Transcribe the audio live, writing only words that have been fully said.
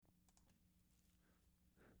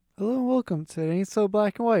Hello and welcome to It Ain't So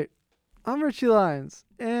Black and White. I'm Richie Lyons,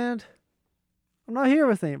 and I'm not here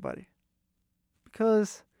with anybody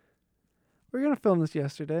because we are gonna film this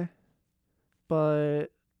yesterday, but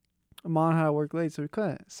Amon had to work late, so we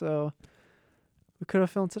couldn't. So we could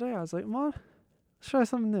have filmed today. I was like, Amon, let's try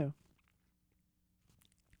something new.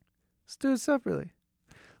 Let's do it separately.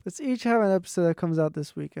 Let's each have an episode that comes out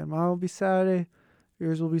this weekend. Mine will be Saturday,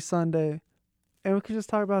 yours will be Sunday, and we can just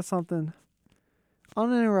talk about something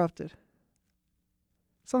uninterrupted.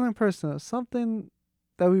 Something personal, something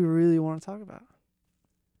that we really want to talk about.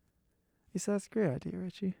 He said, that's a great idea,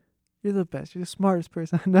 Richie. You're the best. You're the smartest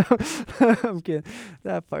person I know. I'm kidding.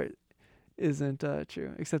 That part isn't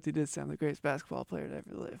true. Except he did sound the greatest basketball player to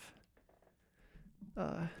ever live.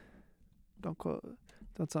 Don't tell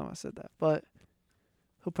him I said that. But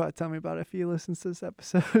he'll probably tell me about it if he listens to this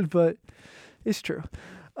episode. But it's true.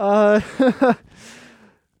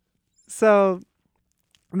 So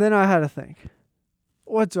then I had to think.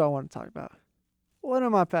 What do I want to talk about? What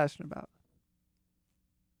am I passionate about?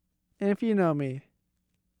 And if you know me,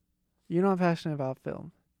 you know I'm passionate about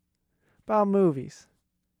film. About movies.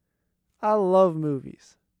 I love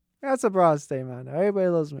movies. That's a broad statement, I know. Everybody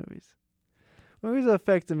loves movies. Movies have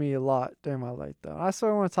affected me a lot during my life, though. I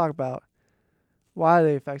sort of want to talk about why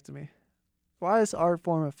they affected me. Why this art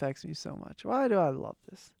form affects me so much. Why do I love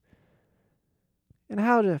this? And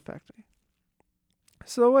how did it affect me?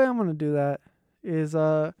 So the way I'm going to do that is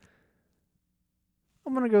I'm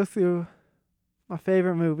going to go through my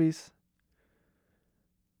favorite movies.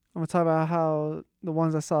 I'm going to talk about how the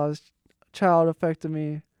ones I saw as a child affected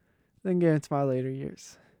me, then get into my later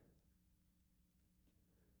years.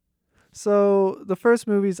 So the first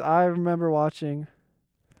movies I remember watching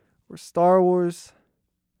were Star Wars,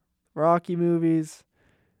 Rocky movies,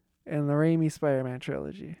 and the Raimi Spider-Man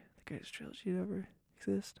trilogy. The greatest trilogy to ever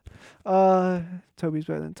exist. Toby's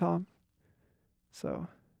better than Tom. So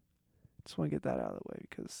just want to get that out of the way,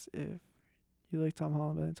 because if you like Tom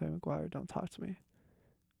Holland better than Tobey Maguire, don't talk to me.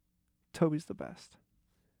 Toby's the best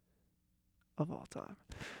of all time.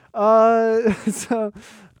 So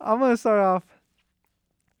I'm going to start off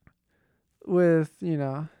with,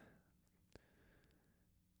 with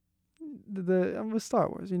Star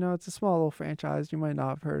Wars. It's a small little franchise. You might not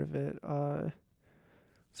have heard of it.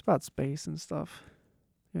 It's about space and stuff.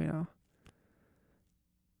 I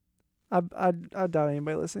doubt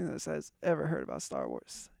anybody listening to this has ever heard about Star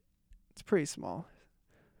Wars. It's pretty small.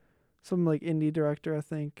 Some like indie director, I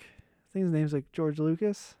think his name's like George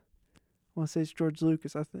Lucas. I want to say it's George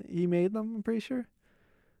Lucas. I think he made them. I'm pretty sure.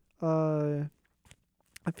 A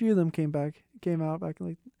few of them came out back in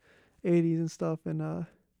like 80s and stuff, and not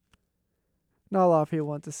a lot of people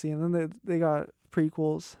went to see them. Then they got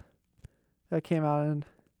prequels that came out, and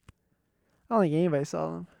I don't think anybody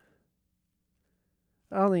saw them.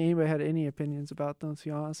 I don't think anybody had any opinions about them, to be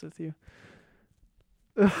honest with you.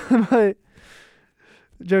 But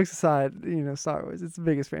jokes aside, Star Wars, it's the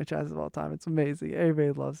biggest franchise of all time. It's amazing.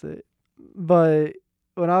 Everybody loves it. But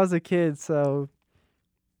when I was a kid, so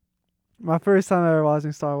my first time ever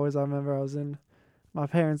watching Star Wars, I remember I was in my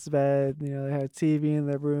parents' bed. They had a TV in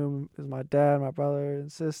their room. It was my dad, my brother,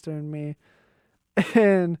 and sister, and me.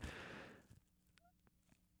 And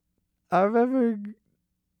I remember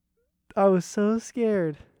I was so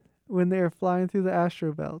scared when they were flying through the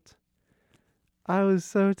astro belt. I was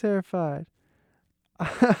so terrified.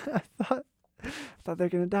 I thought they're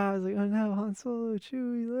gonna die. I was like, oh no, Han Solo,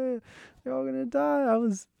 Chewie, Leia, they're all gonna die. I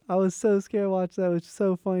was so scared to watch that, which is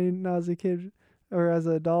so funny now as a kid or as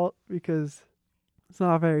an adult, because it's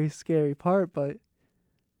not a very scary part. But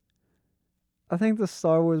I think the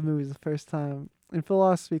Star Wars movie is the first time in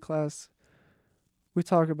philosophy class we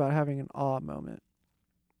talk about having an awe moment.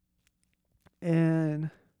 And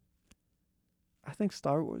I think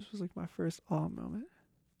Star Wars was like my first awe moment.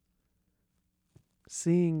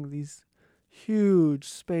 Seeing these huge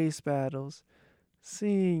space battles,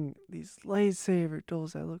 seeing these lightsaber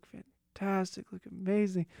duels that look fantastic, look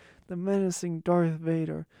amazing, the menacing Darth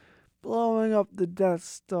Vader blowing up the Death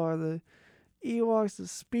Star, the Ewoks, the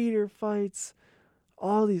speeder fights,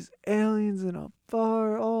 all these aliens in a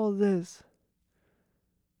bar, all this.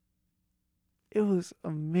 It was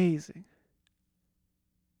amazing.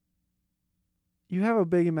 You have a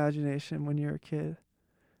big imagination when you're a kid,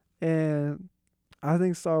 and I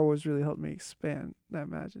think Star Wars really helped me expand that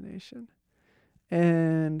imagination.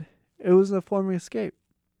 And it was a form of escape.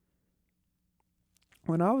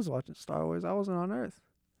 When I was watching Star Wars, I wasn't on Earth.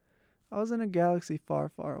 I was in a galaxy far,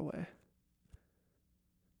 far away.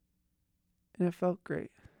 And it felt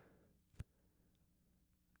great.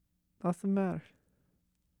 Nothing mattered.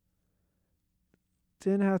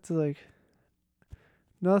 Didn't have to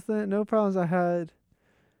Nothing, no problems I had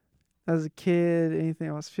as a kid, anything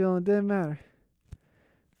I was feeling, didn't matter.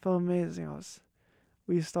 Felt amazing.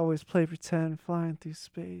 We used to always play pretend, flying through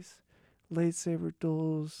space, lightsaber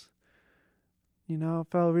duels. I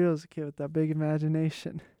felt real as a kid with that big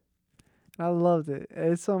imagination. I loved it.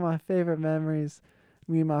 It's some of my favorite memories.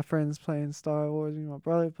 Me and my friends playing Star Wars, me and my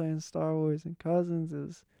brother playing Star Wars, and cousins. It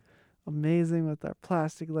was amazing with our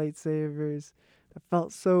plastic lightsabers. It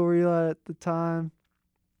felt so real at the time.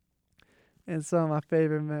 And some of my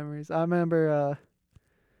favorite memories. I remember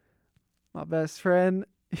my best friend,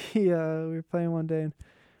 we were playing one day and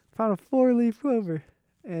found a 4-leaf clover.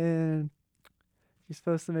 And he's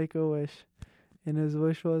supposed to make a wish. And his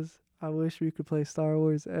wish was, I wish we could play Star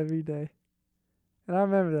Wars every day. And I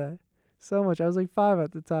remember that so much. I was like 5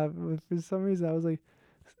 at the time. But for some reason, I was like,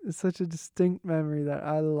 it's such a distinct memory that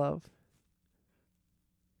I love.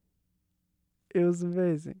 It was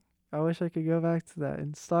amazing. I wish I could go back to that.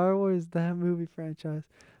 And Star Wars, that movie franchise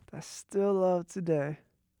that I still love today,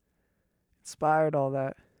 inspired all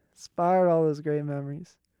that. Inspired all those great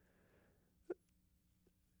memories.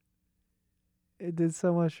 It did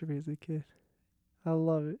so much for me as a kid. I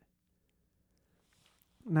love it.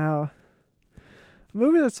 Now, a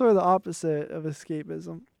movie that's sort of the opposite of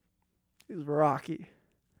escapism is Rocky.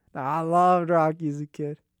 Now, I loved Rocky as a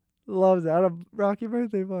kid. Loved it. I had a Rocky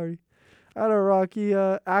birthday party. I had a Rocky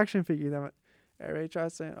action figure that everybody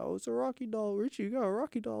tried saying, oh, it's a Rocky doll. Richie, you got a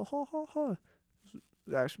Rocky doll. Ha, ha, ha. It's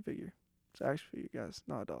an action figure. It's an action figure, guys.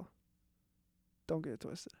 Not a doll. Don't get it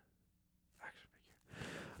twisted. Action figure.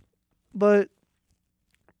 But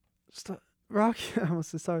Rocky, I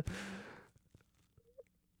almost started.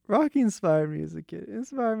 Rocky inspired me as a kid. It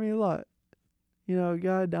inspired me a lot. A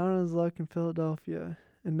guy down on his luck in Philadelphia,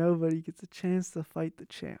 and nobody gets a chance to fight the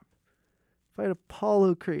champ. Fight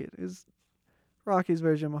Apollo Creed. Is Rocky's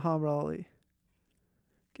version of Muhammad Ali.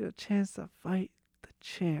 Get a chance to fight the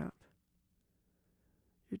champ.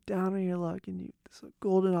 You're down on your luck, and it's a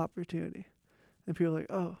golden opportunity. And people are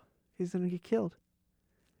like, oh, he's going to get killed.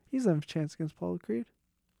 He's not have a chance against Apollo Creed.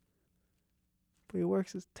 But he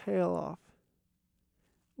works his tail off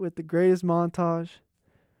with the greatest montage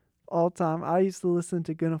all time. I used to listen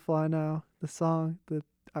to Gonna Fly Now, the song, the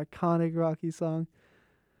iconic Rocky song,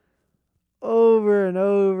 over and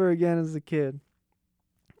over again as a kid.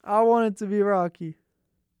 I wanted to be Rocky.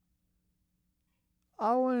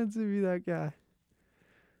 I wanted to be that guy.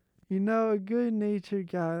 A good-natured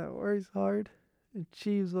guy that works hard and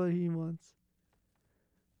achieves what he wants.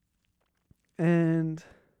 And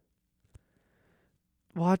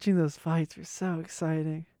watching those fights were so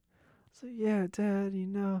exciting. So yeah, Dad,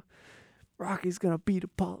 Rocky's gonna beat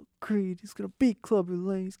Apollo Creed. He's gonna beat Clubber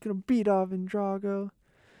Lang. He's gonna beat Ivan Drago.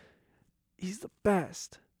 He's the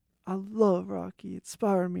best. I love Rocky. It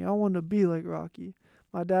inspired me. I want to be like Rocky.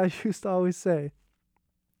 My dad used to always say,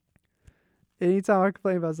 anytime I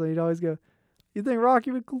complain about something, he'd always go, you think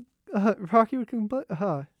Rocky would complain?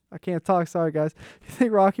 I can't talk. Sorry, guys. You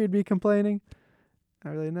think Rocky would be complaining? I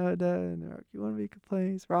really know, Dad. And Rocky wouldn't be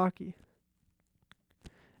complaining. It's Rocky.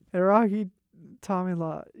 And Rocky taught me a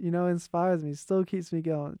lot. Inspires me. Still keeps me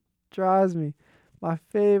going. Drives me. My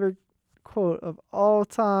favorite quote of all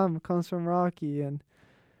time comes from Rocky, and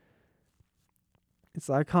it's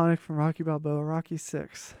iconic from Rocky Balboa, Rocky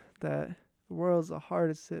 6, that the world's the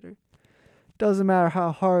hardest hitter. Doesn't matter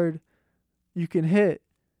how hard you can hit.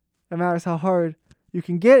 It matters how hard you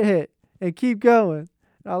can get hit and keep going.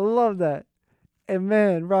 And I love that. And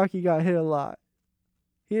man, Rocky got hit a lot.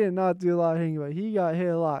 He did not do a lot of hitting, but he got hit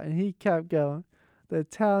a lot, and he kept going. The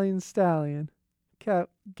Italian stallion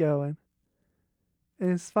kept going. It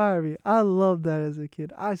inspired me. I loved that as a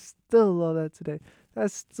kid. I still love that today. That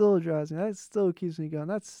still drives me. That still keeps me going.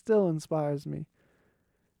 That still inspires me.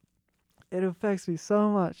 It affects me so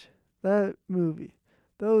much. That movie.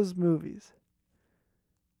 Those movies.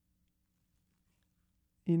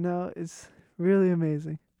 It's really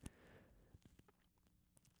amazing.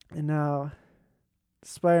 And now, the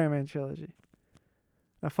Spider-Man trilogy.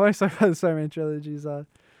 Now, funny story about the Spider-Man trilogy is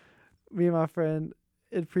me and my friend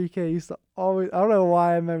in pre-K used to always, I don't know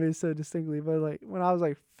why I remember it so distinctly, but when I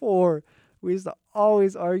was 4, we used to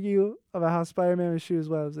always argue about how Spider-Man would shoot his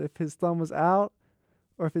webs, if his thumb was out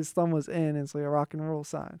or if his thumb was in. It's like a rock and roll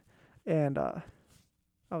sign. And I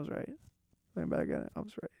was right. Looking back at it, I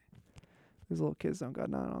was right. These little kids don't got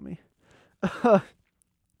none on me.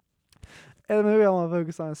 And the movie I want to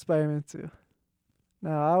focus on is Spider-Man 2.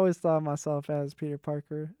 Now, I always thought of myself as Peter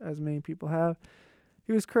Parker, as many people have.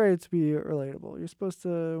 He was created to be relatable. You're supposed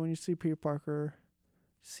to, when you see Peter Parker,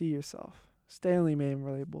 see yourself. Stanley made him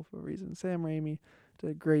relatable for a reason. Sam Raimi did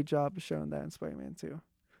a great job of showing that in Spider-Man 2.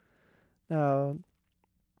 Now,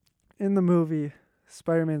 in the movie,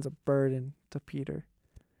 Spider-Man's a burden to Peter.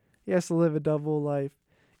 He has to live a double life,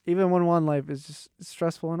 even when one life is just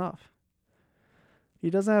stressful enough. He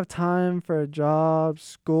doesn't have time for a job,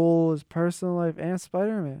 school, his personal life, and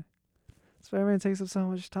Spider-Man. Spider-Man takes up so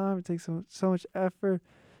much time, it takes so much effort,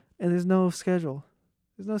 and there's no schedule.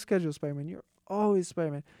 There's no schedule, Spider-Man. You're always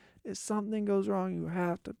Spider-Man. If something goes wrong, you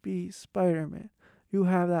have to be Spider-Man. You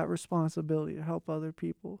have that responsibility to help other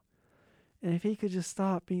people. And if he could just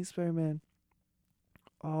stop being Spider-Man,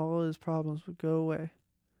 all his problems would go away.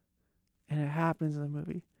 And it happens in the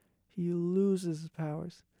movie. He loses his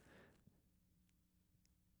powers.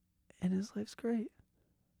 And his life's great.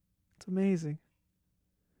 It's amazing.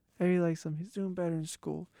 Everybody likes him. He's doing better in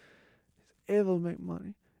school. He's able to make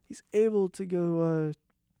money. He's able to go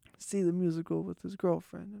see the musical with his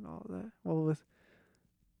girlfriend and all that. Well, with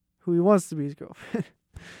who he wants to be his girlfriend.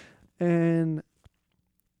 And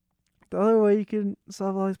the other way you can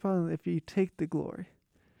solve all these problems, if you take the glory.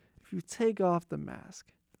 If you take off the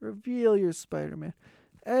mask. Reveal your Spider-Man.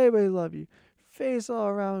 Everybody love you. Face all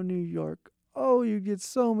around New York. Oh, you get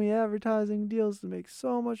so many advertising deals to make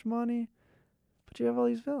so much money. But you have all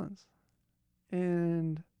these villains.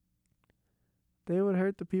 And they would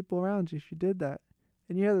hurt the people around you if you did that.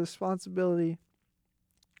 And you have the responsibility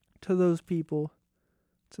to those people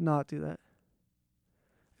to not do that.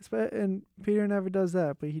 And Peter never does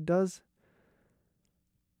that, but he does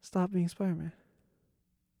stop being Spider-Man.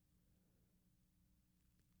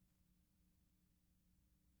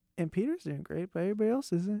 And Peter's doing great, but everybody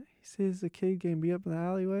else isn't. He sees a kid getting beat up in the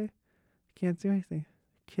alleyway. He can't do anything.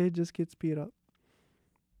 Kid just gets beat up.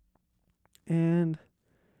 And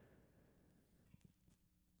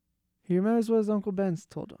he remembers what his Uncle Ben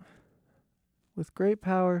told him. With great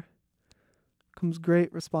power comes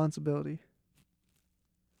great responsibility.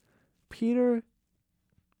 Peter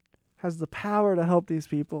has the power to help these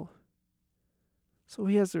people. So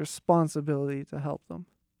he has the responsibility to help them.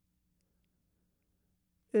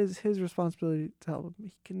 It is his responsibility to help them.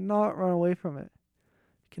 He cannot run away from it.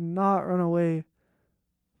 He cannot run away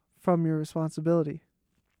from your responsibility.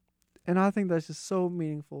 And I think that's just so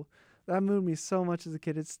meaningful. That moved me so much as a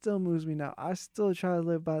kid. It still moves me now. I still try to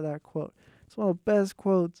live by that quote. It's one of the best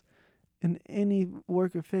quotes in any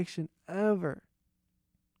work of fiction ever.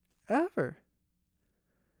 Ever.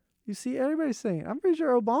 You see everybody saying it. I'm pretty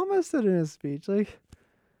sure Obama said it in his speech. Like,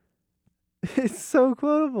 it's so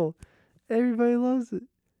quotable. Everybody loves it.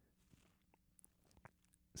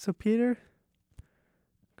 So Peter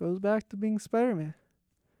goes back to being Spider-Man.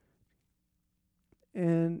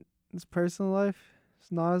 And his personal life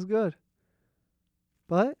is not as good.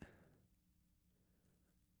 But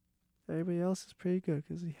everybody else is pretty good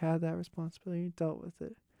because he had that responsibility and dealt with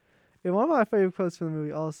it. And one of my favorite quotes from the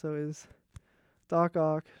movie also is Doc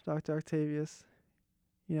Ock, Dr. Octavius.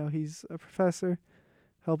 You know, he's a professor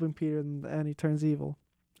helping Peter, and he turns evil.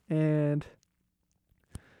 And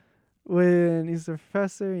when he's a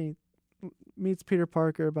professor, he meets Peter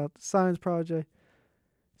Parker about the science project.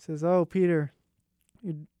 He says, "Oh, Peter,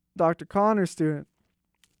 you're Dr. Connor's student.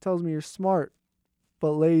 Tells me you're smart,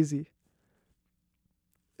 but lazy."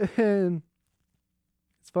 And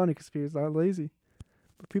it's funny because Peter's not lazy.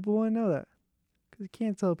 But people want to know that. Because he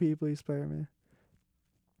can't tell people he's Spider-Man.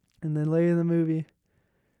 And then later in the movie,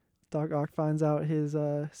 Doc Ock finds out his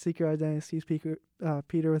secret identity, sees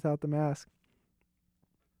Peter without the mask.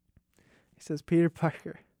 He says, "Peter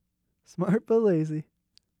Parker, smart but lazy."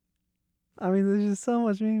 I mean, there's just so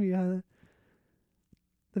much meaning behind it.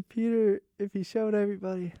 The Peter, if he showed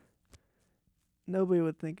everybody, nobody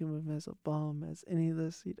would think of him as a bum, as any of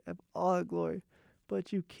this. He'd have all the glory.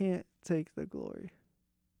 But you can't take the glory.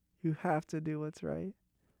 You have to do what's right.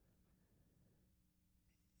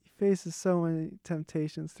 He faces so many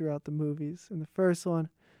temptations throughout the movies. In the first one,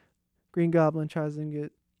 Green Goblin tries to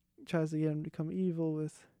get him to become evil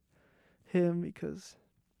with him because,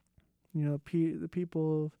 you know, the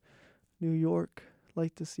people of New York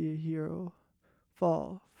like to see a hero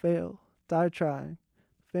fall, fail, die trying.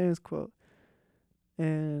 Famous quote.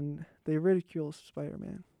 And they ridicule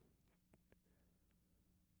Spider-Man.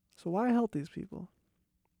 So why help these people?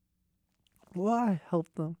 Why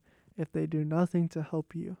help them if they do nothing to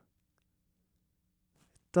help you?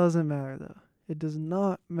 It doesn't matter though. It does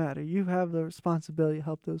not matter. You have the responsibility to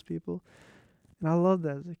help those people. And I loved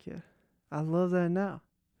that as a kid. I love that now.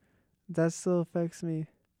 That still affects me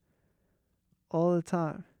all the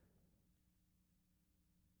time.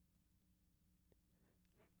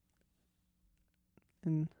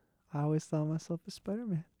 And I always thought myself a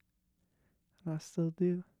Spider-Man. And I still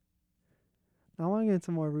do. Now I want to get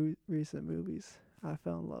into more recent movies I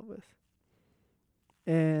fell in love with.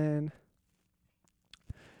 And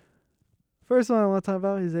First one I want to talk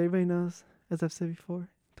about is everybody knows, as I've said before,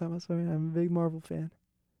 talking about Spider-Man, I'm a big Marvel fan.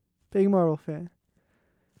 Big Marvel fan.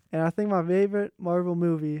 And I think my favorite Marvel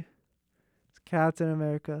movie is Captain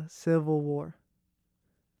America Civil War.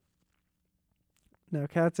 Now,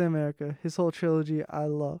 Captain America, his whole trilogy, I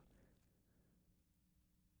love.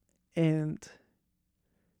 And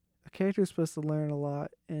a character is supposed to learn a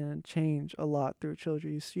lot and change a lot through a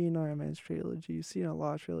trilogy. You see in Iron Man's trilogy, you see in a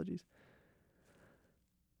lot of trilogies.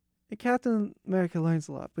 And Captain America learns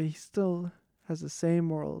a lot, but he still has the same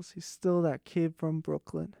morals. He's still that kid from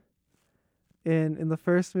Brooklyn. And in the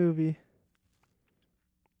first movie,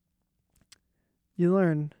 you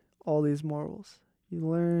learn all these morals. You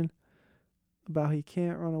learn about he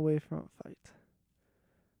can't run away from a fight.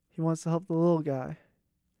 He wants to help the little guy.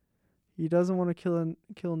 He doesn't want to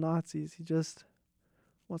kill Nazis. He just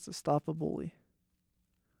wants to stop a bully.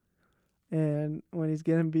 And when he's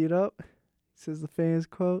getting beat up, he says the famous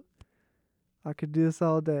quote, "I could do this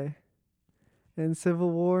all day." In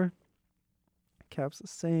Civil War, Cap's the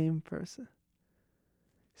same person.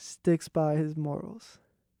 Sticks by his morals.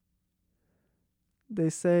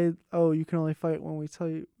 They say, oh, you can only fight when we tell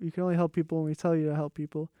you. You can only help people when we tell you to help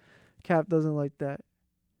people. Cap doesn't like that.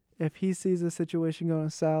 If he sees a situation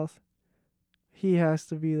going south, he has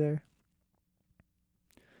to be there.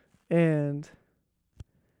 And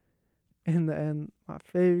in the end, my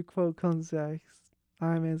favorite quote comes back.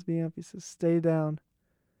 Iron Man's being up. He says, "Stay down."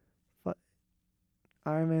 But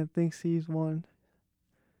Iron Man thinks he's won.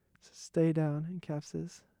 He says, "Stay down." And Cap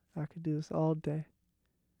says, "I could do this all day."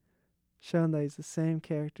 Showing that he's the same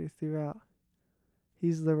character throughout.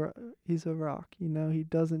 He's a rock, he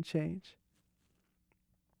doesn't change.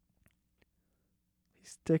 He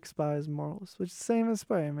sticks by his morals, which is the same as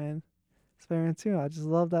Spider-Man. Spider-Man 2, I just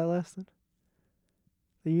love that lesson.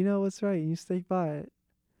 That you know what's right and you stick by it.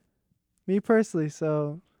 Me personally,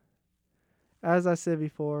 so as I said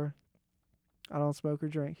before, I don't smoke or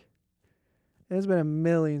drink. There's been a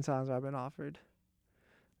million times I've been offered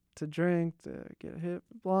to drink, to get a hit,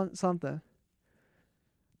 blunt, something.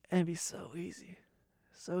 And it'd be so easy.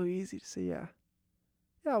 So easy to say, yeah,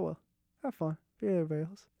 I will. Have fun. Be everybody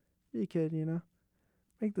else. Be a kid,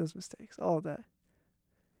 Make those mistakes. All that.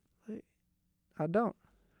 Like, I don't.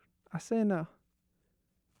 I say no.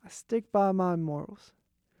 I stick by my morals.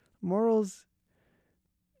 Morals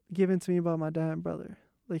given to me by my dad and brother.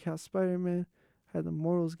 Like how Spider-Man had the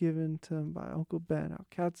morals given to him by Uncle Ben. How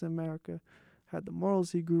Captain America had the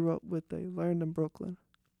morals he grew up with, they learned in Brooklyn.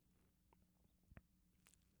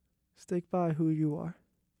 Stick by who you are.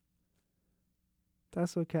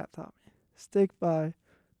 That's what Cap taught me. Stick by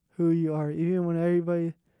who you are, even when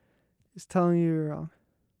everybody is telling you you're wrong.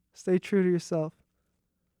 Stay true to yourself.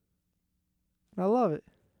 And I love it.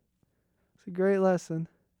 It's a great lesson.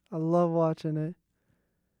 I love watching it.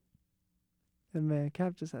 And man,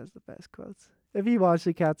 Cap just has the best quotes. If you watch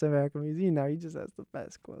the Captain America movies, he just has the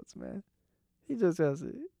best quotes, man. He just has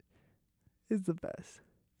it. It's the best.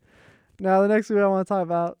 Now, the next movie I want to talk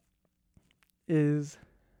about is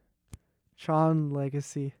Tron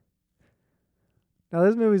Legacy. Now,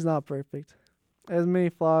 this movie's not perfect. It has many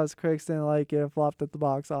flaws. Critics didn't like it. It flopped at the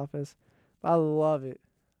box office. But I love it.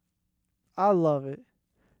 I love it.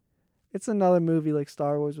 It's another movie like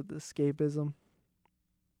Star Wars with escapism.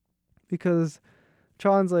 Because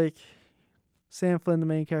Tron's like Sam Flynn, the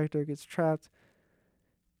main character, gets trapped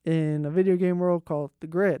in a video game world called The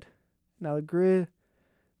Grid. Now, The Grid,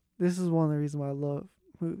 this is one of the reasons why I love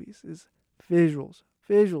movies, is visuals.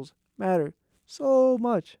 Visuals matter so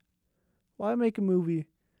much. Why make a movie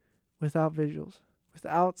without visuals?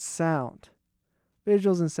 Without sound?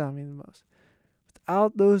 Visuals and sound mean the most.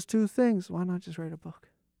 Without those two things, why not just write a book?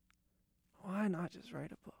 Why not just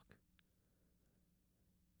write a book?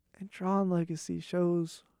 And Tron Legacy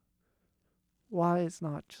shows why it's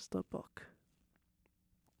not just a book.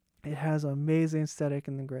 It has an amazing aesthetic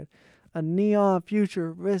in The Grid. A neon,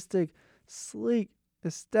 futuristic, sleek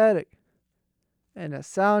aesthetic. And a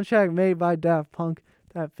soundtrack made by Daft Punk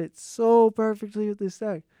that fits so perfectly with the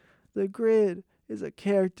aesthetic. The Grid is a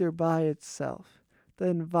character by itself. The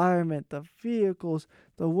environment, the vehicles,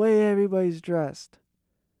 the way everybody's dressed.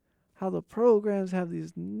 How the programs have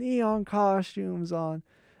these neon costumes on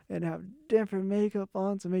and have different makeup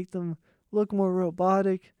on to make them look more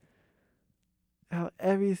robotic. How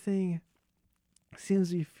everything seems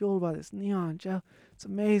to be fueled by this neon gel. It's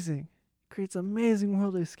amazing. It creates an amazing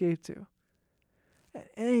world to escape to. And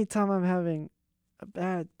anytime I'm having a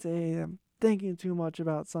bad day, I'm thinking too much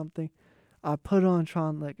about something, I put on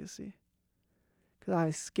Tron Legacy. Because I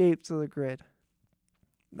escape to The Grid.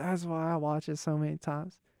 That's why I watch it so many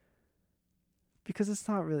times. Because it's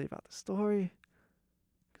not really about the story.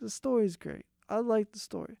 'Cause the story's great. I like the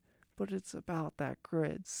story. But it's about that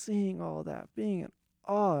grid, seeing all that, being in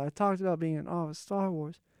awe. I talked about being in awe of Star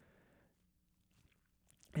Wars.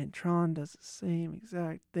 And Tron does the same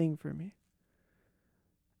exact thing for me.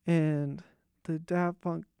 And the Daft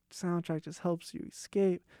Punk soundtrack just helps you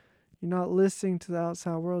escape. You're not listening to the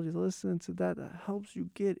outside world. You're listening to that helps you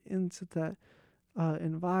get into that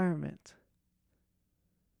environment.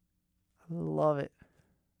 I love it.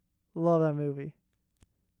 Love that movie.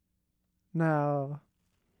 Now,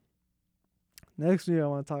 next movie I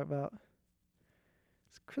want to talk about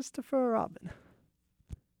is Christopher Robin.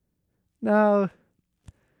 Now,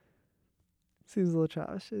 seems a little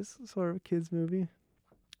childish. It's sort of a kid's movie.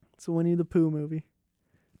 It's a Winnie the Pooh movie.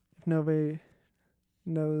 If nobody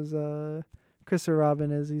knows Christopher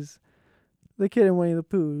Robin is, he's the kid in Winnie the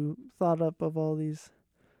Pooh who thought up of all these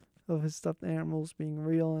of his stuffed animals being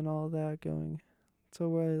real and all that, going to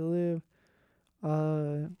where they live.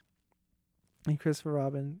 And Christopher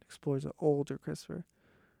Robin explores an older Christopher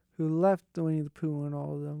who left Winnie the Pooh and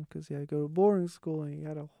all of them because he had to go to boarding school and he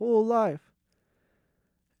had a whole life.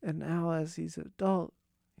 And now as he's an adult,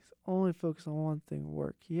 he's only focused on one thing,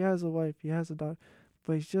 work. He has a wife, he has a daughter,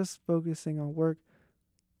 but he's just focusing on work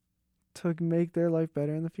to make their life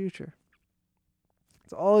better in the future.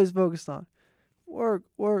 It's all he's focused on. Work,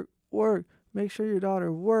 work, work. Make sure your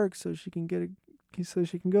daughter works so she can go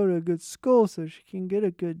to a good school, so she can get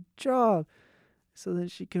a good job, so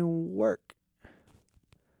that she can work.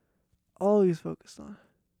 All he's focused on.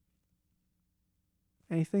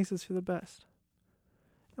 And he thinks it's for the best.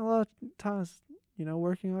 And a lot of times,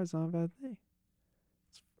 working hard is not a bad thing.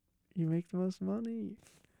 You make the most money, you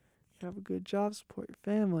have a good job, support your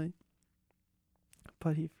family.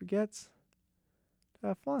 But he forgets to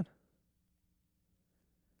have fun.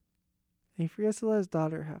 And he forgets to let his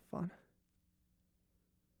daughter have fun.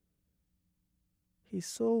 He's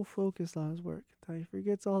so focused on his work that he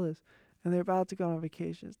forgets all this. And they're about to go on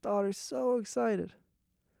vacation. His daughter's so excited.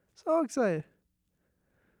 So excited.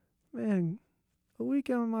 Man, a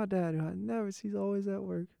weekend with my dad, who I never sees, always at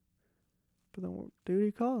work. But then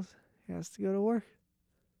duty calls. He has to go to work.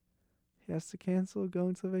 He has to cancel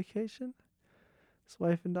going to vacation. His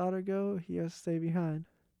wife and daughter go. He has to stay behind.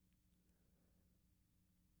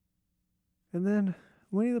 And then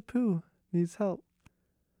Winnie the Pooh needs help.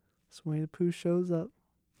 So Winnie the Pooh shows up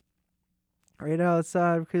right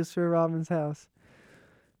outside of Christopher Robin's house.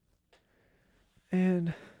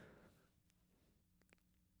 And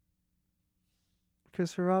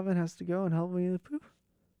Christopher Robin has to go and help Winnie the Pooh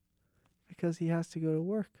because he has to go to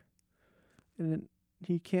work. And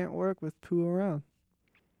he can't work with Pooh around.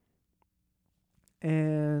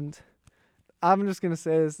 And I'm just going to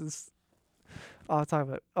say this. I'll talk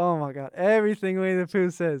about it. Oh my God. Everything Winnie the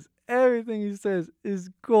Pooh says, everything he says is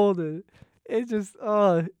golden. It just,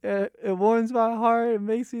 it warms my heart. It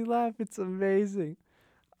makes me laugh. It's amazing.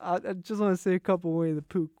 I just want to say a couple Winnie the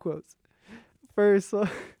Pooh quotes. First one,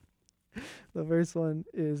 the first one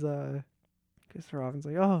is Christopher Robin's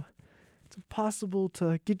like, "Oh, it's impossible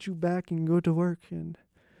to get you back and go to work and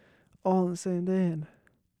all on the same day." And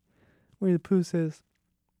Winnie the Pooh says,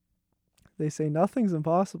 "They say nothing's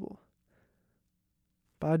impossible,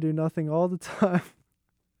 but I do nothing all the time."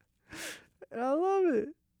 And I love it.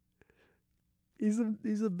 He's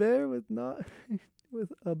a bear with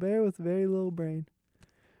very little brain.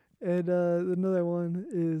 And another one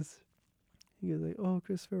is, he goes like, "Oh,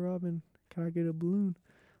 Christopher Robin, can I get a balloon?"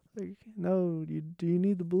 Like, "No, do you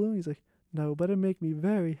need the balloon?" He's like, "No, but it make me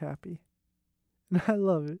very happy." And I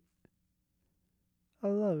love it. I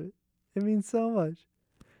love it. It means so much.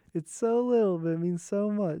 It's so little, but it means so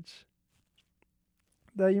much.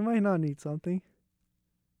 That you might not need something.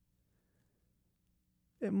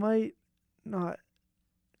 It might not,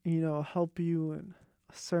 help you in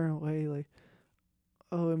a certain way. Like,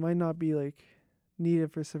 it might not be like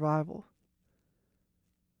needed for survival.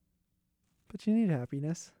 But you need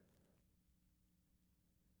happiness.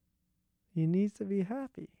 You need to be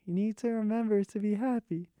happy. You need to remember to be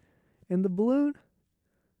happy. And the balloon's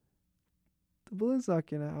not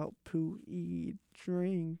going to help Pooh eat,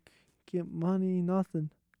 drink, get money,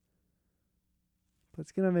 nothing. But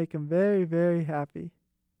it's going to make him very, very happy.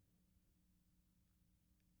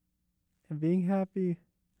 And being happy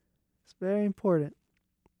is very important.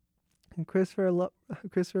 And Christopher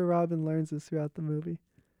Robin learns this throughout the movie.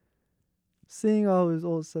 Seeing all his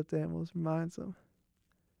old stuffed animals reminds him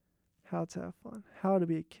how to have fun, how to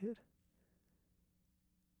be a kid,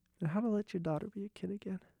 and how to let your daughter be a kid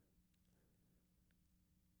again.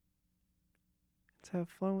 To have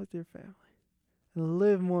fun with your family and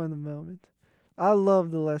live more in the moment. I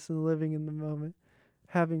love the lesson living in the moment,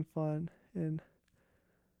 having fun, and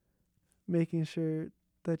making sure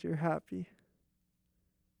that you're happy.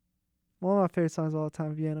 One of my favorite songs of all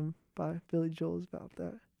time, Vienna by Billy Joel, is about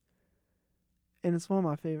that. And it's one of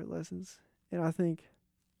my favorite lessons. And I think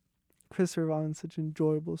Christopher Robin's such an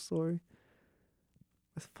enjoyable story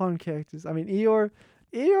with fun characters. I mean, Eeyore,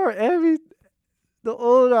 the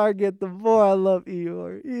older I get, the more I love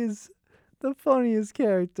Eeyore. He's the funniest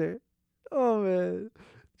character. Oh, man.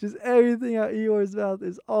 Just everything out Eeyore's mouth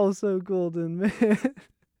is also golden, man.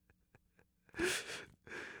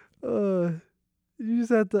 You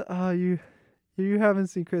just have to, you haven't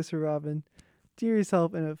seen Christopher Robin, do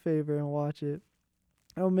yourself in a favor and watch it.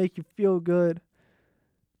 It'll make you feel good,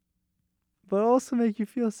 but also make you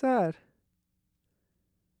feel sad.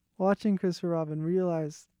 Watching Christopher Robin,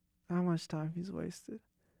 realize how much time he's wasted.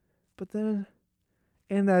 But then,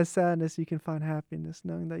 in that sadness, you can find happiness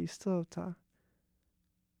knowing that you still have time.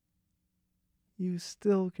 You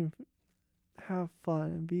still can have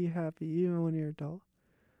fun and be happy even when you're an adult.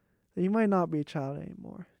 You might not be a child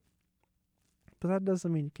anymore, but that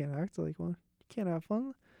doesn't mean you can't act like one. You can't have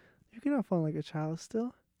fun. You can have fun like a child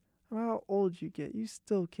still. No matter how old you get, you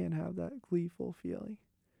still can't have that gleeful feeling.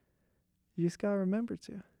 You just gotta remember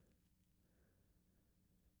to.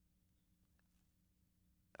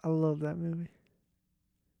 I love that movie.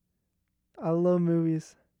 I love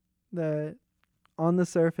movies that, on the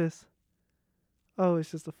surface, oh,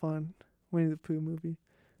 it's just a fun Winnie the Pooh movie.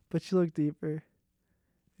 But you look deeper,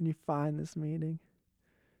 and you find this meaning.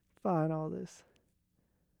 Find all this.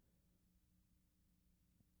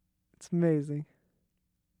 It's amazing.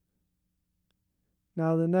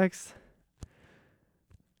 Now the next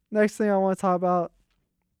thing I want to talk about,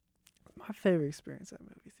 my favorite experience at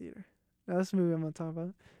movie theater. Now this movie I'm going to talk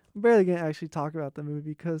about, I'm barely going to actually talk about the movie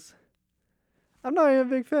because I'm not even a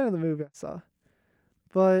big fan of the movie I saw.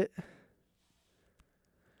 But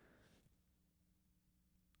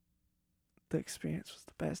the experience was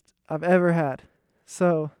the best I've ever had.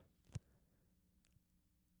 So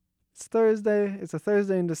it's Thursday. It's a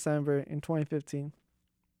Thursday in December in 2015.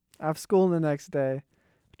 I have school the next day,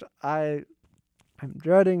 which I'm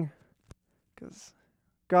dreading because,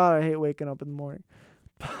 God, I hate waking up in the morning.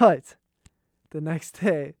 But the next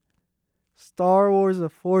day, Star Wars The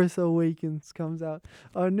Force Awakens comes out.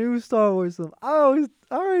 A new Star Wars film. I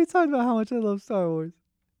already talked about how much I love Star Wars.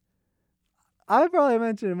 I probably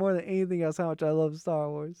mentioned more than anything else how much I love Star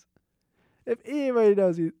Wars. If anybody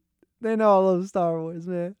knows me, they know I love Star Wars,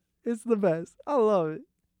 man. It's the best. I love it.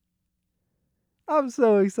 I'm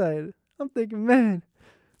so excited. I'm thinking, man,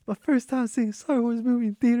 my first time seeing a Star Wars movie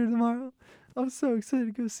in theater tomorrow. I'm so excited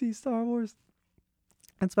to go see Star Wars.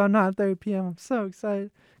 It's about 9:30 p.m. I'm so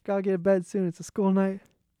excited. Gotta get to bed soon. It's a school night.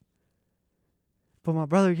 But my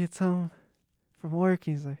brother gets home from work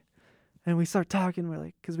and he's like, and we start talking. We're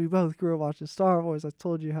like, because we both grew up watching Star Wars. I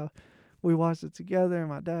told you how we watched it together in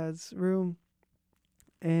my dad's room.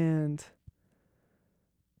 And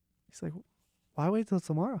he's like, why wait till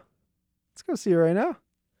tomorrow? Let's go see it right now.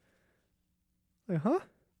 Like, huh?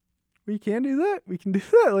 We can do that? We can do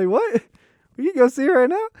that? Like, what? We can go see it right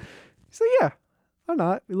now? He's like, yeah, why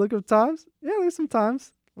not? We look up times. Yeah, there's some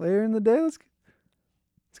times later in the day. Let's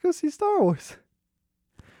go see Star Wars.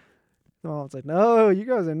 My mom's like, no, you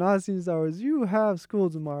guys are not seeing Star Wars. You have school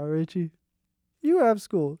tomorrow, Richie. You have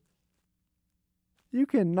school. You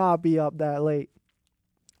cannot be up that late.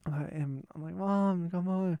 And I'm like, Mom, come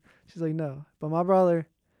on. She's like, no. But my brother,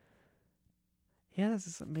 he has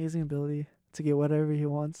this amazing ability to get whatever he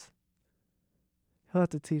wants. He'll have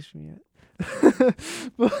to teach me it.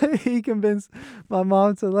 But he convinced my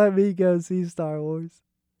mom to let me go see Star Wars.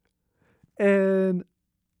 And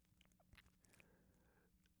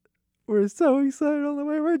we're so excited on the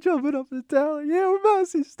way. We're jumping up and down. Like, yeah, we're about to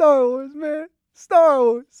see Star Wars, man. Star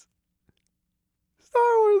Wars.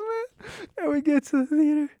 Star Wars, man. And we get to the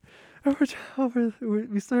theater. And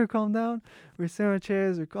we start to calm down. We're sitting on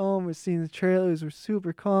chairs. We're calm. We're seeing the trailers. We're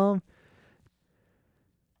super calm.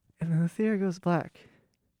 And then the theater goes black.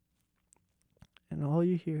 And all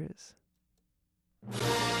you hear is...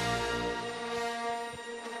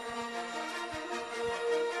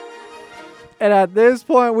 And at this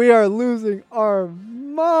point, we are losing our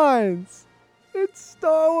minds. It's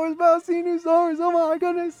Star Wars, about to see new Star Wars. Oh my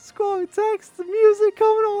goodness, scrolling text, the music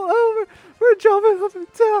coming all over. We're jumping up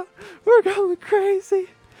and down. We're going crazy.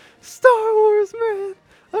 Star Wars, man.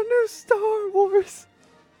 A new Star Wars.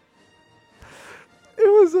 It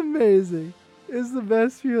was amazing. It's the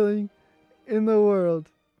best feeling in the world.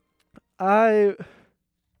 I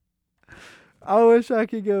wish I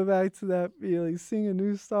could go back to that feeling, seeing a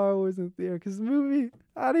new Star Wars in theater. Because the movie,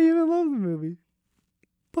 I didn't even love the movie.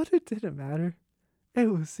 But it didn't matter. It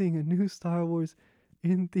was seeing a new Star Wars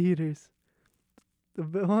in theaters.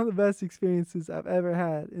 one of the best experiences I've ever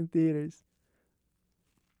had in theaters.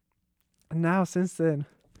 And now since then,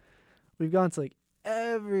 we've gone to like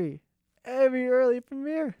every early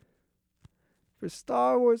premiere for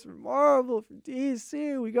Star Wars, for Marvel, for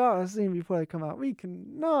DC. We gotta see them before they come out. We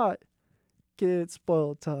cannot get it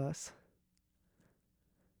spoiled to us.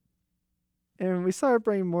 And we started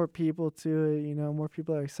bringing more people to it. More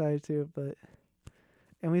people are excited to it.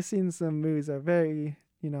 And we've seen some movies that are very,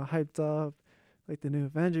 hyped up, like the new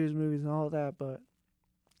Avengers movies and all that. But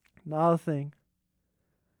nothing,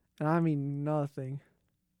 and I mean nothing,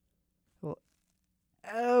 will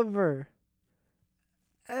ever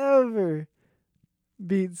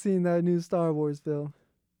beat seeing that new Star Wars film.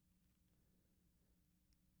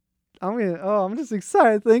 I'm just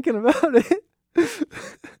excited thinking about it.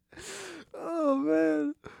 Oh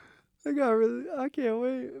man, I can't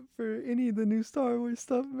wait for any of the new Star Wars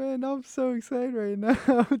stuff, man. I'm so excited right now.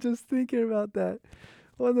 I'm just thinking about that.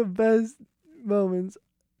 One of the best moments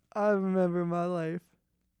I remember in my life.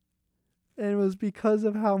 And it was because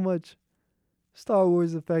of how much Star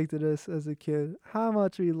Wars affected us as a kid. How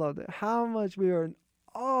much we loved it. How much we were in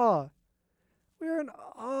awe. We were in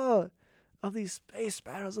awe of these space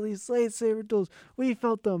battles, of these lightsaber duels. We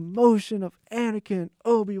felt the emotion of Anakin and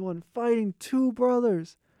Obi-Wan fighting two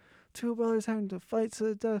brothers. Two brothers having to fight to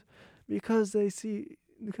the death because they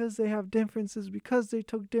have differences, because they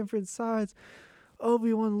took different sides.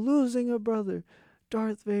 Obi-Wan losing a brother.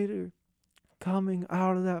 Darth Vader coming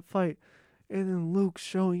out of that fight. And then Luke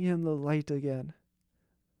showing him the light again.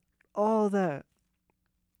 All that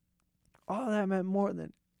meant more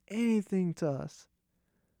than anything to us.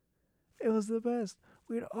 It was the best.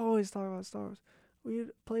 We'd always talk about Star Wars. We'd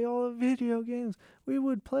play all the video games. We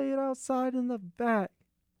would play it outside in the back.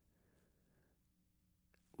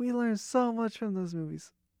 We learned so much from those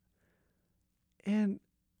movies. And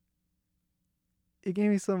it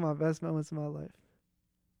gave me some of my best moments in my life.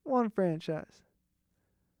 One franchise.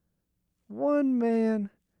 One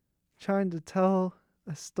man trying to tell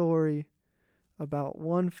a story about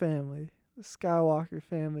one family, the Skywalker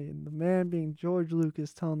family, and the man being George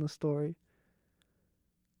Lucas telling the story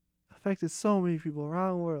affected so many people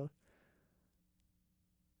around the world.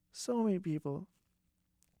 So many people.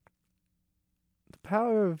 The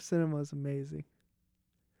power of cinema is amazing.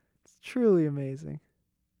 It's truly amazing.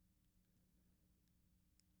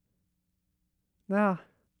 Now,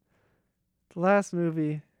 the last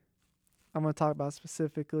movie I'm going to talk about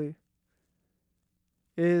specifically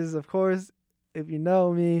is, of course, if you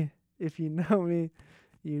know me,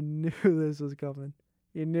 you knew this was coming.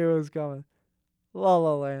 You knew it was coming. La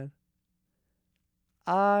La Land.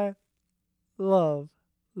 I love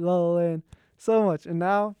La La Land so much. And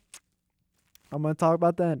now, I'm going to talk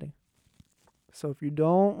about the ending. So if you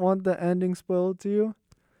don't want the ending spoiled to you,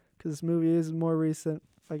 because this movie is more recent,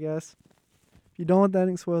 I guess. If you don't want the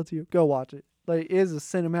ending spoiled to you, go watch it. Like, it is a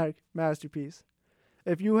cinematic masterpiece.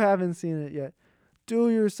 If you haven't seen it yet, do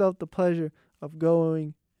yourself the pleasure of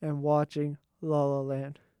going and watching La La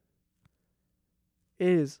Land. It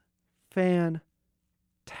is fantastic.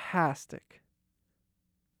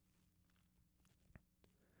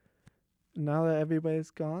 Now that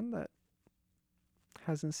everybody's gone that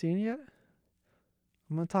hasn't seen it yet,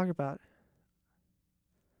 I'm going to talk about it.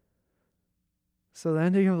 So the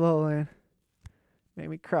ending of La La Land made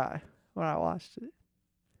me cry when I watched it.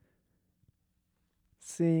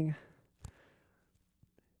 Seeing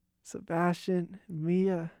Sebastian and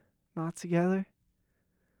Mia not together.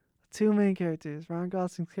 Two main characters, Ryan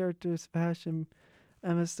Gosling's character, Sebastian,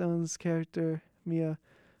 Emma Stone's character, Mia.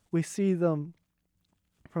 We see them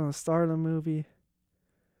from the start of the movie.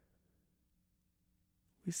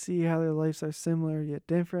 We see how their lives are similar yet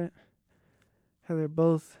different. How they're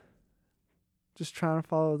both just trying to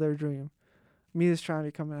follow their dream. Mia's trying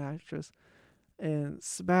to become an actress. And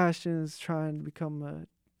Sebastian is trying to become a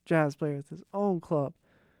jazz player with his own club.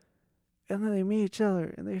 And then they meet each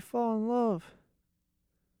other and they fall in love.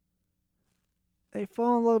 They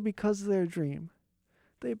fall in love because of their dream.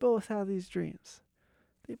 They both have these dreams.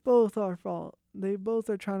 They both are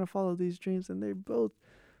trying to follow these dreams, and they're both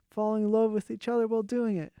falling in love with each other while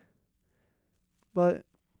doing it. But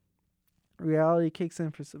reality kicks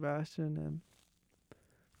in for Sebastian, and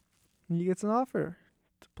he gets an offer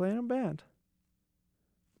to play in a band.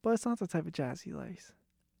 But it's not the type of jazz he likes.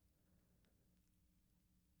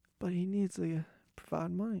 But he needs to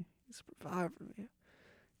provide money. He needs to provide for me.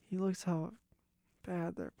 He looks how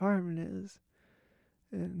bad their apartment is,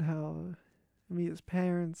 and how Mia's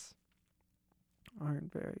parents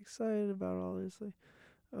aren't very excited about all this. Like,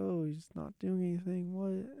 oh, he's not doing anything.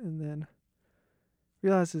 What? And then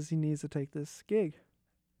realizes he needs to take this gig.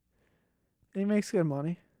 He makes good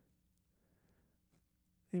money.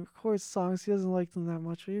 He records songs. He doesn't like them that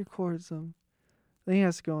much, but he records them. Then he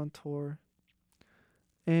has to go on tour.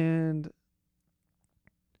 And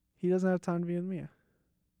he doesn't have time to be with Mia.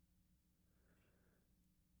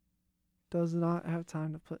 Does not have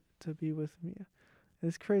time to be with Mia.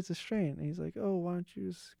 This creates a strain. And he's like, oh, why don't you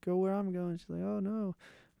just go where I'm going? She's like, oh, no.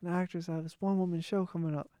 An actress, I have this one-woman show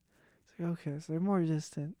coming up. It's like, okay, so they're more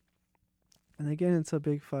distant. And they get into a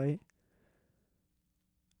big fight.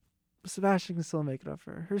 But Sebastian can still make it up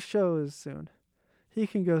for her. Her show is soon. He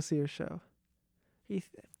can go see her show. He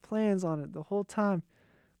plans on it the whole time.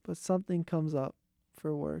 But something comes up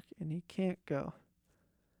for work, and he can't go.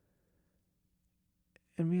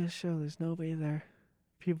 And Mia's show, there's nobody there.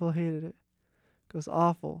 People hated it. It goes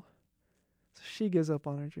awful. So she gives up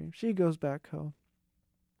on her dream. She goes back home.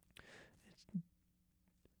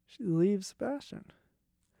 She leaves Sebastian.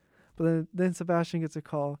 But then Sebastian gets a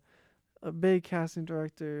call. A big casting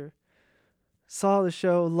director saw the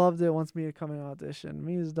show, loved it, wants Mia to come and audition.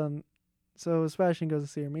 Mia's done. So Sebastian goes to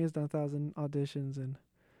see her. Mia's done 1,000 auditions, and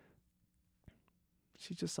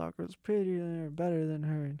she just saw girls prettier than her, better than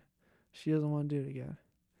her, and she doesn't want to do it again.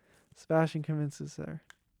 Sebastian convinces her.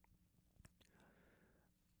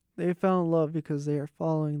 They fell in love because they are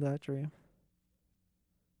following that dream.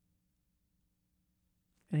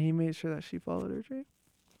 And he made sure that she followed her dream.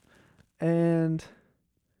 And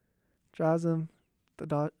drives them.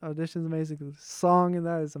 The audition's amazing. The song in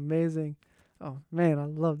that is amazing. Oh, man, I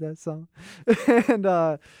love that song. And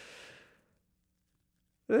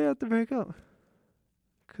they have to break up.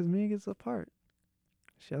 Because Mia gets apart.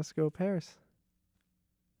 She has to go to Paris.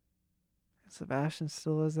 And Sebastian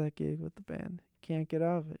still has that gig with the band. He can't get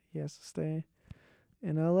out of it. He has to stay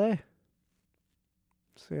in LA.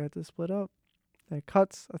 So they have to split up. And it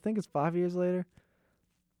cuts, I think it's 5 years later.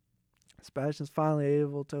 Sebastian's finally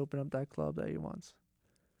able to open up that club that he wants.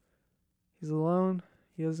 He's alone.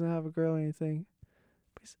 He doesn't have a girl or anything.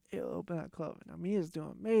 But he's able to open that club. Now Mia's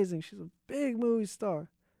doing amazing. She's a big movie star.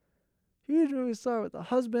 Huge movie star with a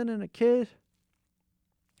husband and a kid.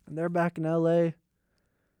 And they're back in LA. And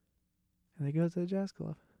they go to the jazz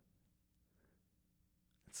club.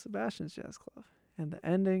 It's Sebastian's jazz club. And the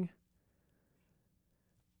ending,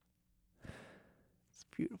 it's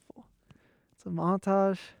beautiful. It's a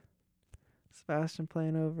montage. Sebastian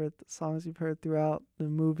playing over it, the songs you've heard throughout the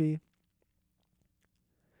movie.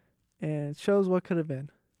 And it shows what could have been.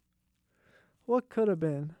 What could have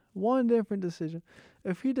been. One different decision.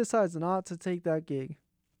 If he decides not to take that gig,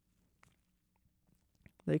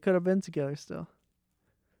 they could have been together still.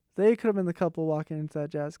 They could have been the couple walking into that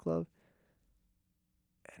jazz club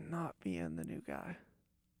and not being the new guy.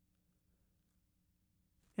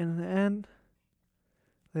 And in the end,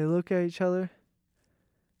 they look at each other.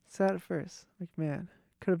 Sad at first. Like, man,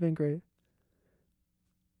 could have been great.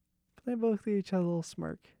 But they both give each other a little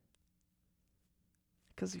smirk.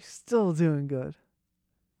 Because he's still doing good.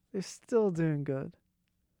 They're still doing good.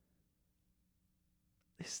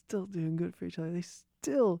 They're still doing good for each other.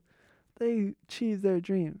 They achieve their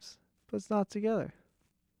dreams. But it's not together.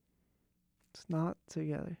 It's not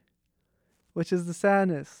together. Which is the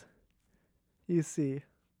sadness. You see.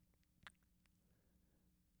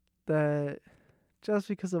 That just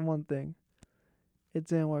because of one thing, it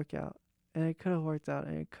didn't work out. And it could have worked out.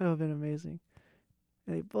 And it could have been amazing.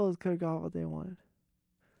 And they both could have got what they wanted.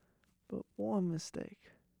 But one mistake.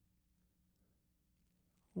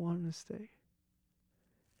 One mistake.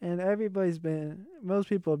 And most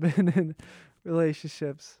people have been in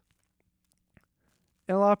relationships.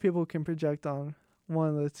 And a lot of people can project on one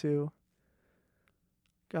of the two.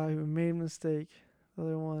 Guy who made a mistake. The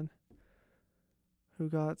other one who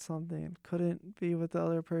got something and couldn't be with the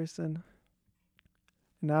other person.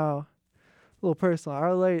 Now, a little personal. I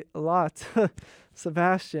relate a lot to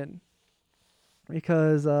Sebastian.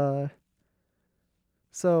 Because,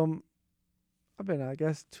 so I've been, I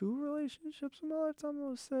guess, 2 relationships in my lifetime, I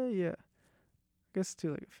would say. Yeah. I guess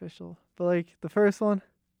 2, like, official. But, like, the first one,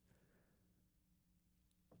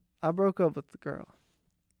 I broke up with the girl.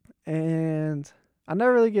 And I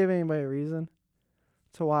never really gave anybody a reason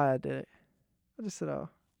to why I did it. I just said, oh,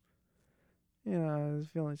 the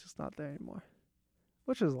feeling's just not there anymore.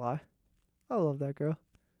 Which is a lie. I love that girl.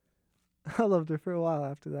 I loved her for a while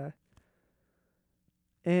after that.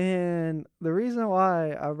 And the reason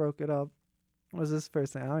why I broke it up was this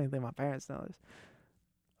first thing. I don't even think my parents know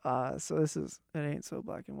this. So it ain't so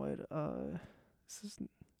black and white. This is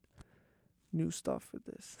new stuff for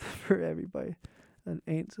this, for everybody. An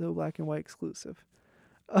ain't so black and white exclusive.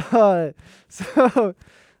 So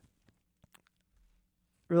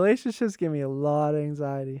relationships give me a lot of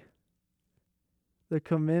anxiety. The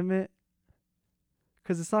commitment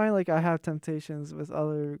Because it's not like I have temptations with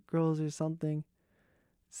other girls or something.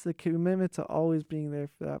 It's the commitment to always being there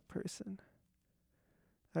for that person.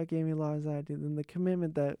 That gave me a lot of anxiety. Then the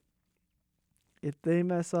commitment that if they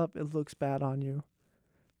mess up, it looks bad on you.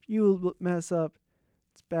 If you mess up,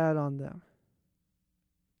 it's bad on them.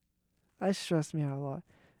 That stressed me out a lot.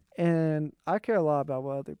 And I care a lot about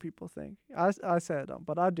what other people think. I say I don't,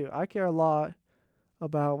 but I do. I care a lot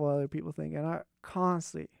about what other people think. And I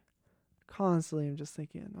constantly am just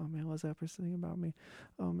thinking, oh man, what's that person thinking about me?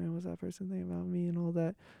 Oh man, what's that person thinking about me and all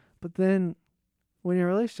that? But then when you're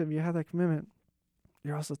in a relationship, you have that commitment.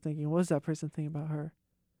 You're also thinking, what's that person thinking about her?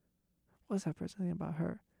 What's that person thinking about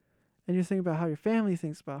her? And you think about how your family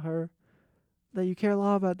thinks about her, that you care a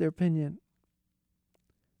lot about their opinion.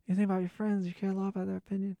 You think about your friends, you care a lot about their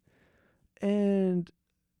opinion. And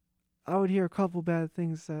I would hear a couple bad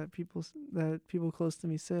things that people close to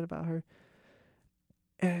me said about her.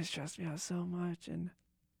 And it stressed me out so much. And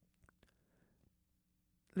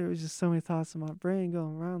there was just so many thoughts in my brain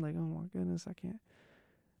going around like, oh my goodness, I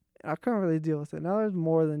couldn't really deal with it. Now there's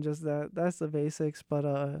more than just that. That's the basics. But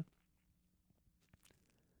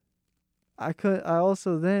I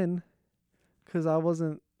also then, because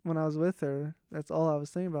when I was with her, that's all I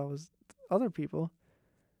was thinking about was other people.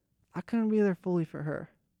 I couldn't be there fully for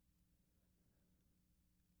her.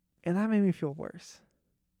 And that made me feel worse.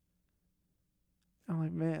 I'm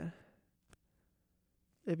like, man,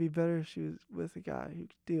 it'd be better if she was with a guy who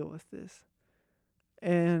could deal with this.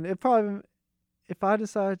 And if I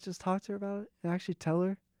decided to just talk to her about it and actually tell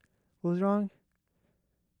her what was wrong,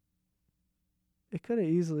 it could have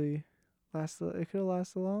easily lasted. It could have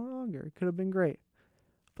lasted a lot longer. It could have been great.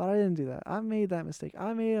 But I didn't do that. I made that mistake.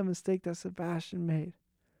 I made a mistake that Sebastian made.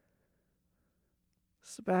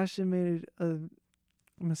 Sebastian made a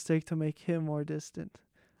mistake to make him more distant.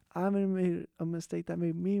 I made a mistake that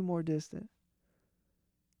made me more distant.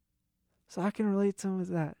 So I can relate to him with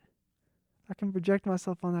that. I can project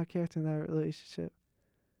myself on that character in that relationship.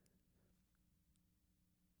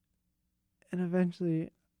 And eventually,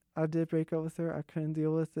 I did break up with her. I couldn't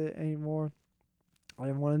deal with it anymore. I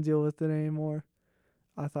didn't want to deal with it anymore.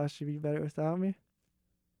 I thought she'd be better without me.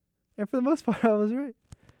 And for the most part, I was right.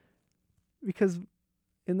 Because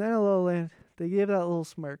in that little land, they gave that little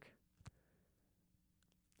smirk.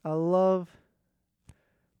 I love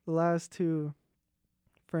the last two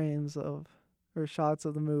frames or shots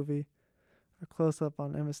of the movie, a close up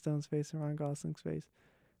on Emma Stone's face and Ryan Gosling's face.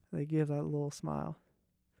 They give that little smile.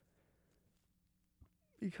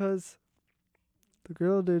 Because the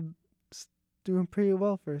girl doing pretty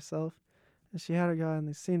well for herself. And she had a guy and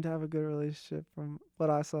they seemed to have a good relationship from what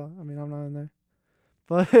I saw. I mean, I'm not in there.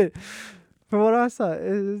 But from what I saw,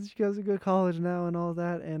 she goes to good college now and all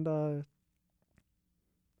that. And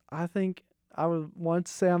I think I would want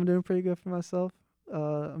to say I'm doing pretty good for myself.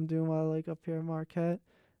 I'm doing what I like up here in Marquette.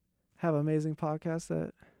 Have an amazing podcast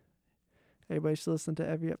that everybody should listen to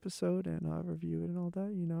every episode and review it and all that,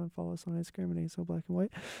 and follow us on Instagram. It ain't so black and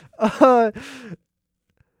white.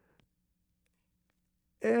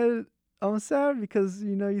 And I'm sad because,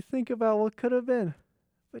 you think about what could have been,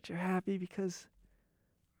 but you're happy because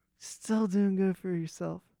you're still doing good for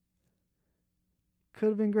yourself. Could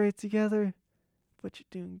have been great together, but you're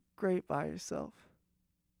doing great by yourself.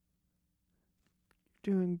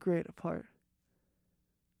 You're doing great apart.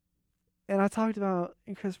 And I talked about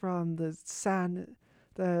in Chris Brown the sadness,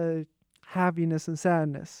 the happiness and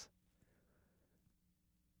sadness.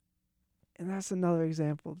 And that's another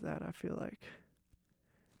example of that, I feel like.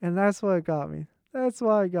 And that's what got me. That's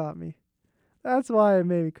why it got me. That's why it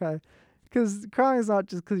made me cry. Because crying is not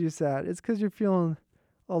just because you're sad. It's because you're feeling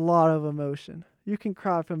a lot of emotion. You can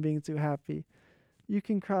cry from being too happy. You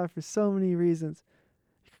can cry for so many reasons.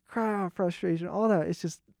 You can cry out of frustration, all that. It's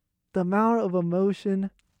just the amount of emotion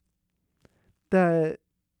that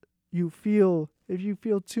you feel. If you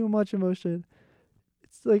feel too much emotion,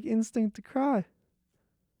 it's like instinct to cry.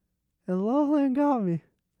 And La La Land got me.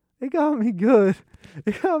 It got me good.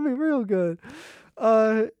 It got me real good.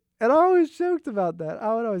 And I always joked about that.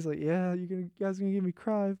 I would always like, yeah, you guys gonna make me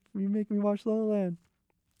cry if you make me watch La La Land.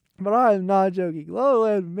 But I am not joking. La La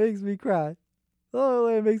Land makes me cry. La La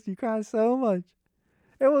Land makes me cry so much.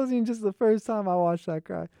 It wasn't even just the first time I watched that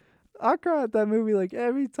cry. I cry at that movie like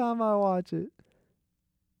every time I watch it.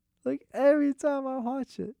 Like every time I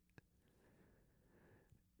watch it.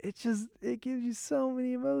 It gives you so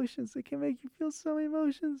many emotions. It can make you feel so many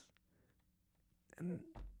emotions. And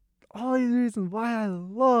all these reasons why I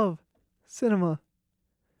love cinema.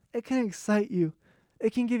 It can excite you.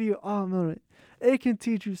 It can give you awe moment. It can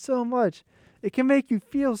teach you so much. It can make you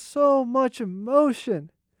feel so much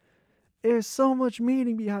emotion. There's so much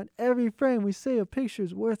meaning behind every frame. We say a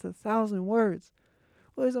picture's worth 1,000 words.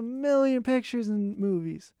 Well, there's a million pictures in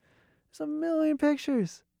movies. There's a million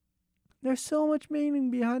pictures. There's so much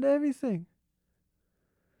meaning behind everything.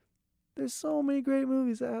 There's so many great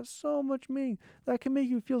movies that have so much meaning that can make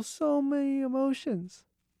you feel so many emotions.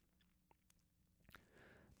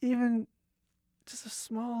 Even just a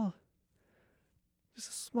small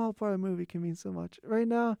part of the movie can mean so much. Right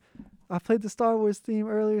now, I played the Star Wars theme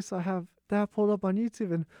earlier, so I have that pulled up on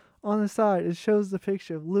YouTube, and on the side it shows the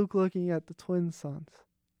picture of Luke looking at the twin suns.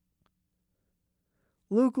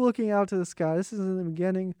 Luke looking out to the sky. This is in the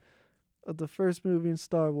beginning of the first movie in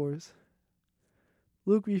Star Wars.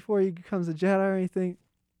 Luke, before he becomes a Jedi or anything,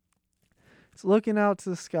 is looking out to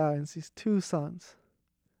the sky and sees two suns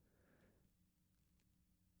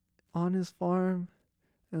on his farm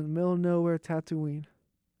in the middle of nowhere, Tatooine.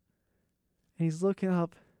 And he's looking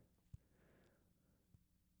up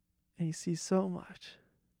and he sees so much.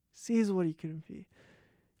 He sees what he could be.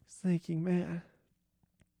 He's thinking, man,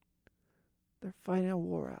 they're fighting a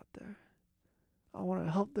war out there. I want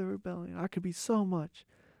to help the rebellion. I could be so much.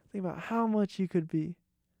 Think about how much he could be.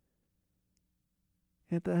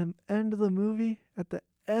 At the end of the movie, at the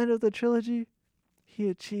end of the trilogy, he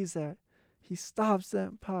achieves that. He stops the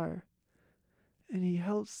Empire. And he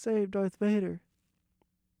helps save Darth Vader.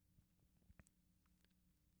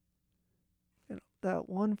 And that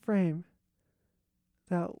one frame,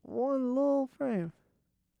 that one little frame,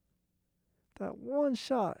 that one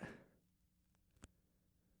shot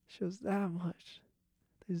shows that much.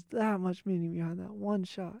 There's that much meaning behind that one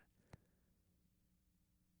shot.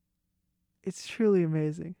 It's truly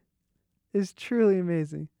amazing. It's truly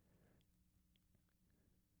amazing.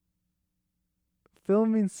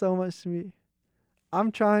 Film means so much to me.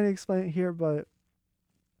 I'm trying to explain it here, but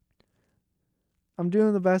I'm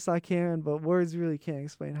doing the best I can, but words really can't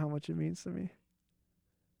explain how much it means to me.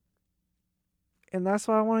 And that's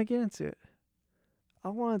why I want to get into it. I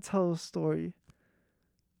want to tell a story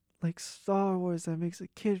like Star Wars that makes a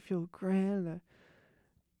kid feel grand, that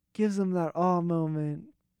gives them that awe moment.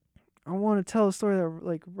 I want to tell a story that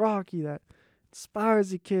like Rocky that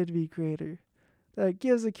inspires a kid to be greater, that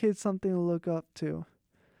gives a kid something to look up to,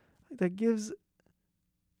 that gives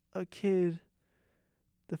a kid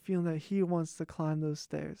the feeling that he wants to climb those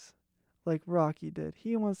stairs like Rocky did.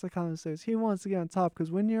 He wants to climb the stairs. He wants to get on top,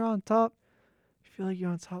 because when you're on top, you feel like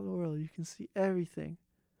you're on top of the world. You can see everything.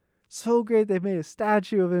 So great they made a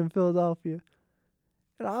statue of it in Philadelphia.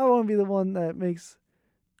 And I want to be the one that makes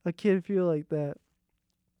a kid feel like that.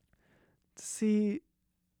 I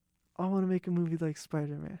want to make a movie like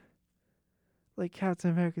Spider-Man, like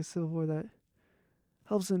Captain America Civil War, that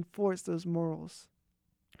helps enforce those morals,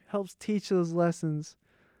 helps teach those lessons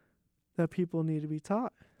that people need to be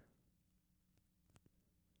taught.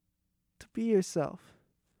 To be yourself,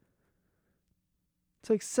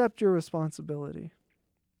 to accept your responsibility.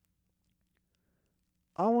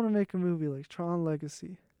 I want to make a movie like Tron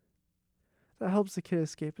Legacy that helps the kid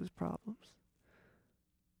escape his problems,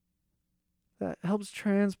 that helps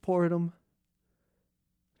transport him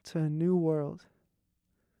to a new world.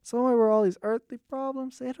 Somewhere where all these earthly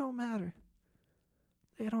problems, they don't matter.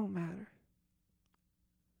 They don't matter.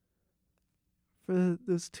 For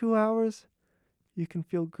those 2 hours, you can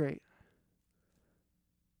feel great.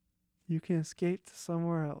 You can escape to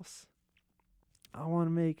somewhere else. I want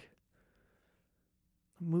to make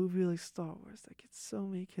a movie like Star Wars that gets so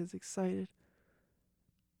many kids excited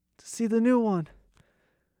to see the new one,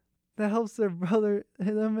 that helps them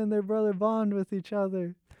and their brother bond with each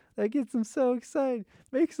other, that gets them so excited,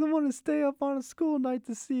 makes them want to stay up on a school night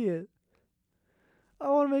to see it. I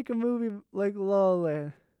want to make a movie like La La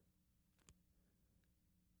Land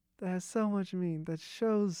that has so much meaning, that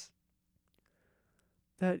shows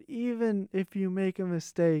that even if you make a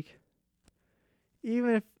mistake,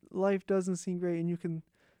 even if life doesn't seem great and you can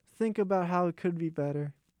think about how it could be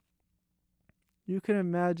better, you can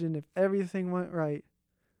imagine if everything went right.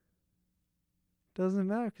 Doesn't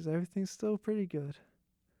matter, because everything's still pretty good.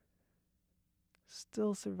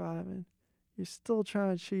 Still surviving. You're still trying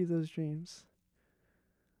to achieve those dreams.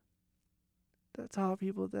 That taught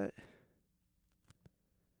people that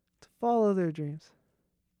to follow their dreams.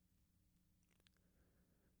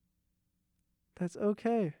 That's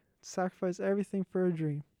okay. Sacrifice everything for a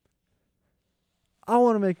dream. I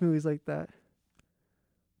want to make movies like that.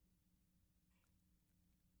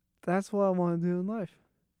 That's what I want to do in life.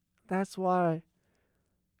 That's why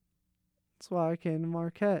I came to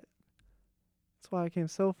Marquette. That's why I came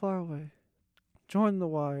so far away. Joined The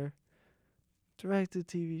Wire. Directed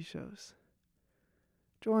TV shows.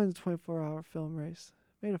 Joined the 24-hour film race.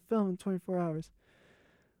 Made a film in 24 hours.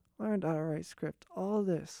 learned how to write script, all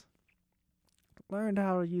this. Learned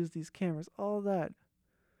how to use these cameras, all that.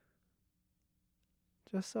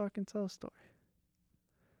 Just so I can tell a story.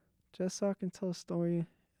 Just so I can tell a story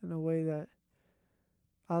in a way that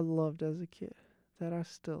I loved as a kid, that I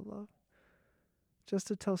still love. Just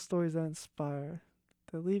to tell stories that inspire,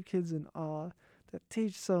 that leave kids in awe, that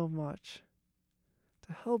teach so much,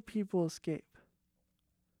 to help people escape.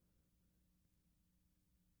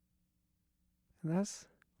 And that's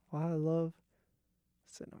why I love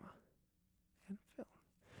cinema and film.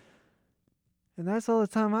 And that's all the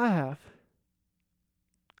time I have.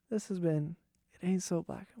 This has been It Ain't So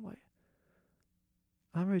Black and White.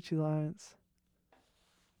 I'm Richie Lyons.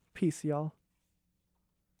 Peace, y'all.